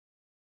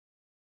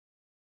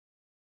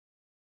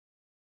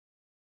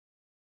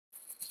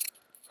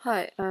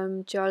Hi,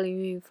 I'm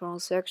Jialin Yun from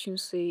Section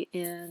C,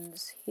 and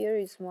here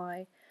is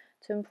my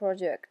term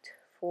project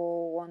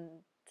for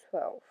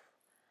 112.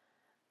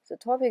 The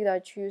topic I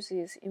choose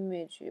is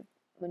image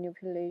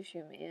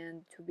manipulation,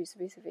 and to be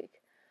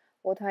specific,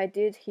 what I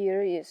did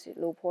here is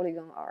low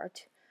polygon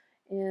art,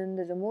 and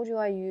the module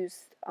I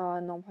used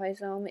are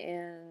NumPy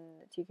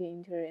and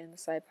tkinter and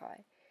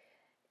SciPy.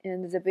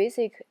 And the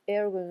basic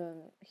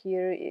algorithm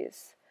here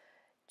is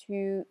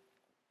to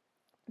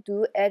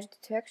do edge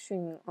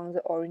detection on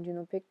the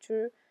original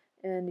picture,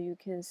 and you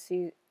can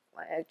see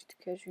my edge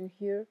detection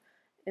here,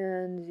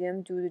 and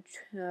then do the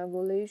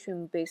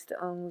triangulation based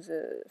on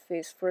the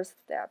face first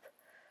step,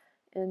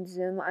 and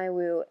then I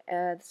will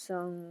add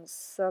some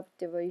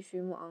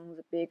subdivision on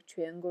the big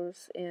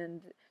triangles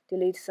and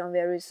delete some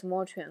very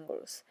small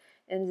triangles,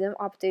 and then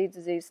update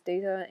this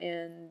data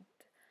and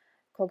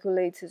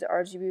calculate the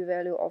RGB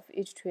value of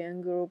each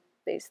triangle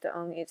based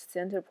on its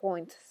center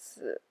point's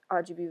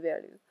RGB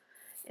value.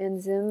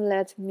 And then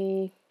let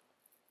me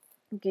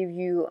give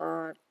you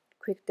a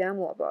quick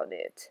demo about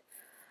it.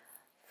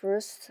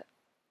 First,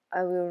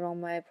 I will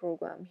run my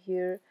program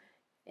here,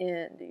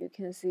 and you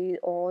can see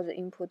all the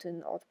input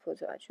and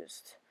output are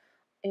just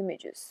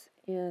images,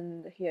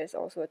 and here's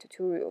also a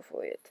tutorial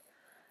for it.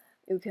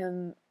 You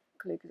can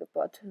click the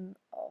button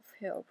of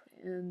help,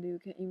 and you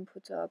can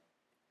input a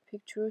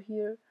picture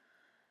here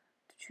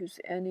to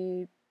choose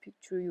any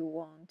picture you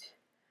want,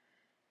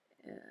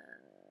 and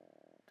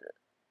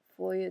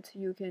for it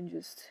you can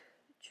just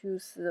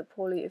choose the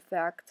poly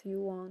effect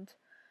you want,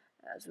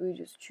 as we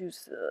just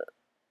choose the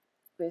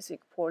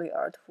basic poly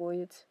art for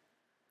it,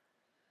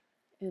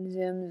 and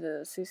then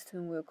the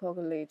system will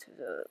calculate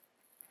the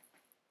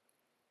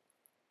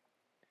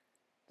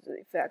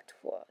effect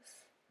for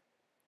us.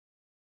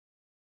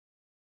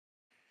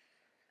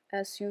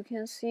 As you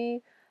can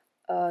see,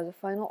 the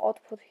final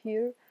output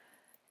here,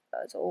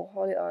 the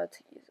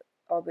LowPolyArt is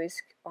all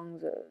based on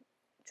the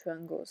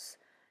triangles,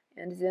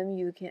 and then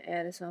you can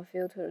add some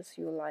filters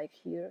you like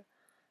here,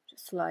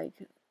 just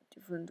like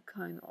different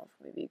kind of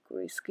maybe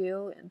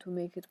grayscale, and to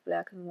make it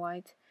black and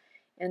white,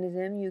 and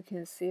then you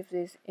can save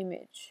this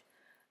image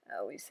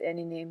with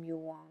any name you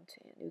want,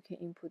 and you can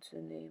input the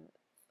name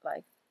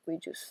like we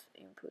just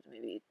input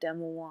maybe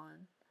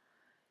demo1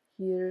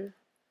 here,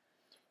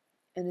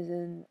 and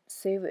then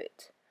save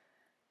it.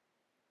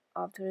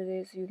 After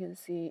this, you can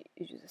see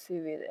you just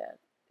save it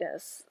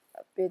as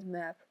a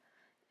bitmap,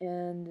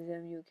 and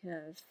then you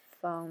can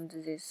find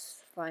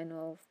this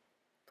final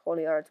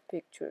polyart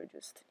picture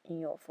just in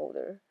your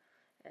folder,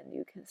 and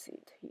you can see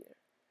it here.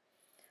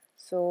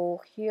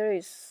 So here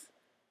is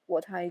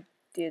what I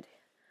did,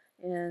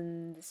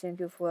 and thank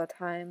you for your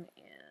time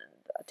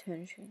and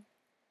attention.